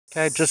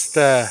Okay, just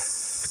a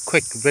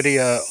quick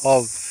video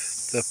of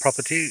the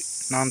property,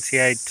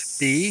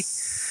 98B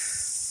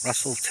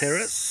Russell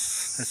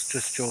Terrace. That's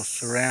just your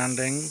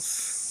surroundings,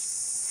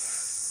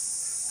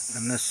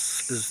 and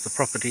this is the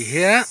property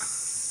here.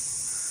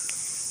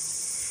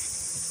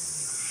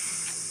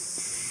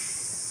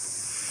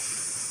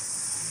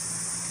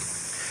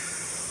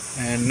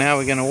 And now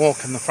we're going to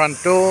walk in the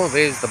front door.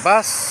 There's the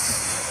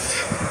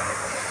bus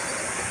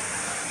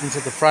into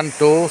the front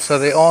door. So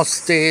there are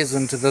stairs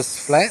into this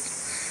flat.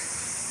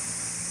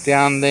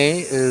 Down there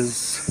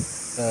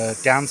is the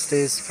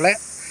downstairs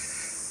flat,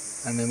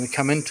 and then we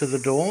come into the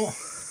door,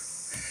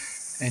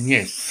 and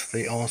yes,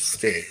 there are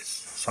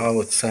stairs. So I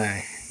would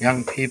say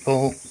young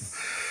people,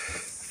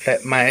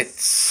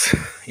 flatmates,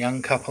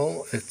 young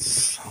couple,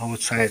 I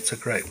would say it's a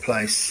great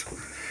place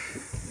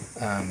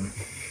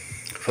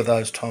for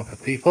those type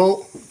of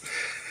people.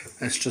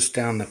 It's just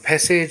down the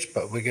passage,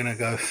 but we're going to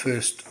go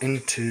first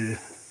into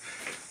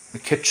the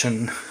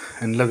kitchen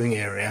and living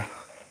area.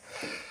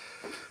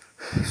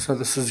 So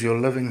this is your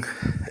living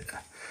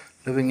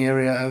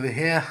area over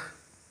here.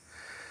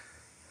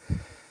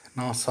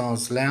 Nice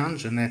size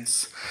lounge, and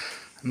that's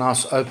a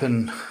nice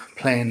open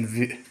plan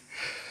view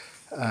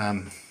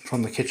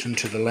from the kitchen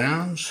to the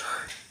lounge.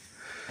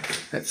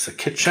 That's the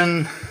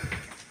kitchen.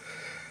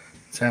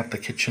 It's out the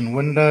kitchen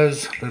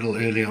windows, a little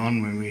early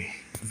on when we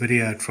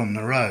videoed from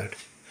the road.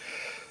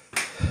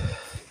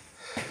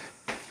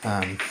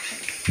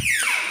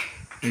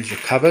 There's your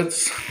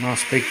cupboards,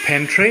 nice big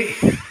pantry.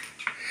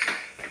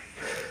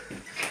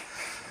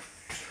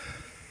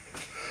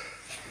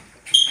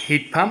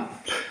 Heat pump.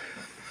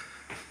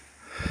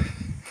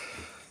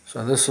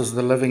 So this is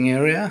the living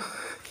area,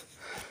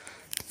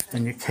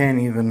 and you can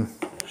even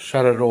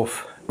shut it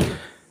off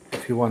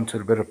if you wanted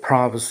a bit of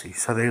privacy.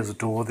 So there's a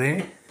door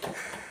there.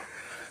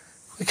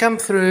 We come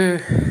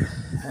through,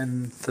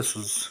 and this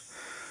is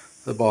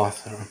the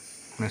bathroom.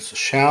 That's a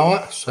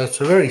shower, so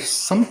it's a very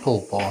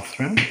simple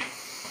bathroom.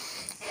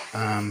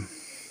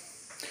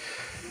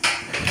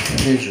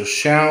 Here's your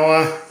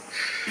shower.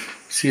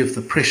 See if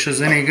the pressure's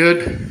any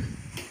good.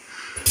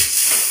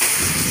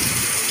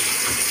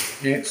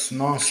 Yes,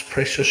 nice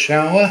pressure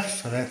shower,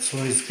 so that's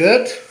always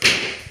good.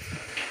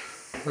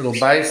 Little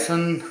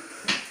basin.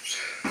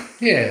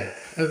 Yeah,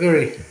 a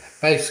very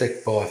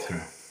basic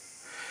bathroom.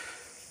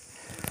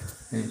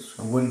 There's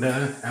a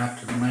window out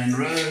to the main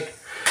road.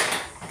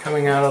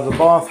 Coming out of the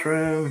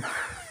bathroom,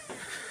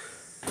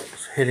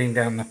 just heading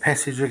down the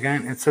passage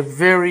again. It's a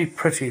very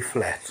pretty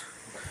flat.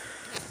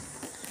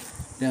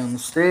 Down the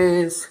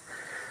stairs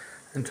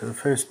into the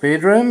first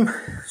bedroom.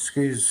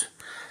 Excuse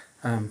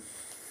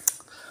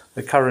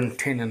the current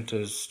tenant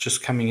is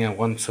just coming out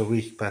once a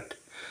week, but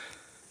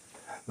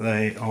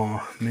they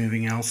are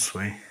moving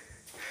elsewhere.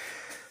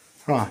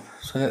 Right,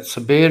 so that's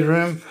the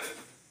bedroom.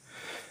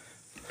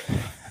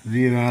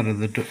 View out of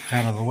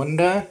the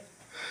window.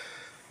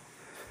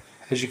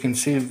 As you can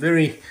see, a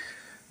very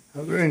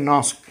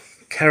nice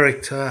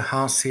character,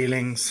 house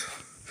ceilings.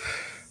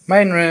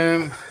 Main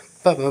room,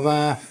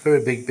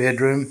 very big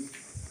bedroom.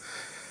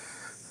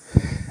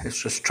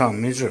 Let's just try and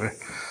measure it.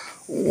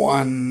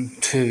 1,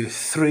 2,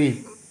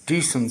 3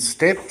 decent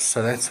steps,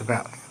 so that's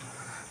about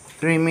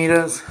 3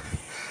 meters.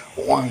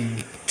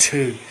 1,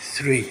 2,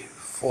 3,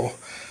 4.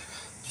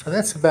 So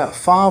that's about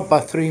 5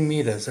 by 3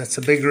 meters. That's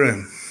a big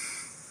room.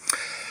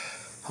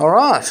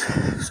 Alright,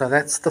 so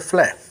that's the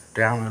flat.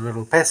 Down a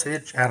little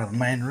passage, out of the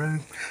main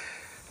room.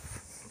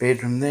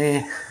 Bedroom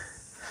there.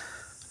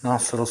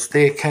 Nice little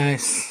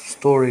staircase,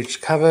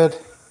 storage cupboard.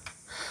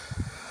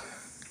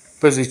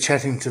 Busy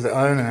chatting to the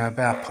owner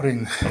about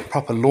putting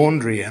proper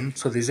laundry in.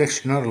 So there's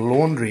actually not a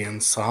laundry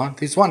inside.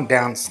 There's one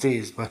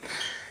downstairs, but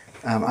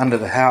under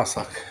the house,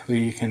 like where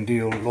you can do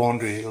your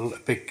laundry,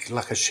 big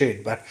like a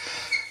shed. But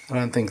I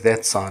don't think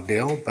that's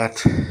ideal.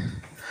 But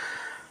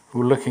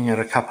we're looking at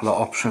a couple of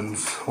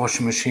options.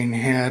 Washing machine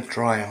here,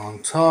 dryer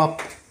on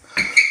top,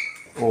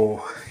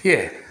 or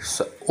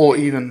or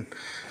even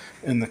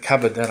in the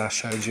cupboard that I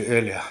showed you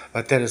earlier.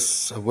 But that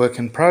is a work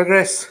in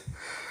progress.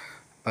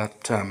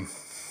 But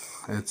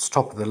it's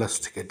top of the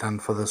list to get done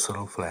for this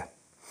little flat.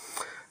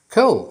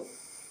 Cool.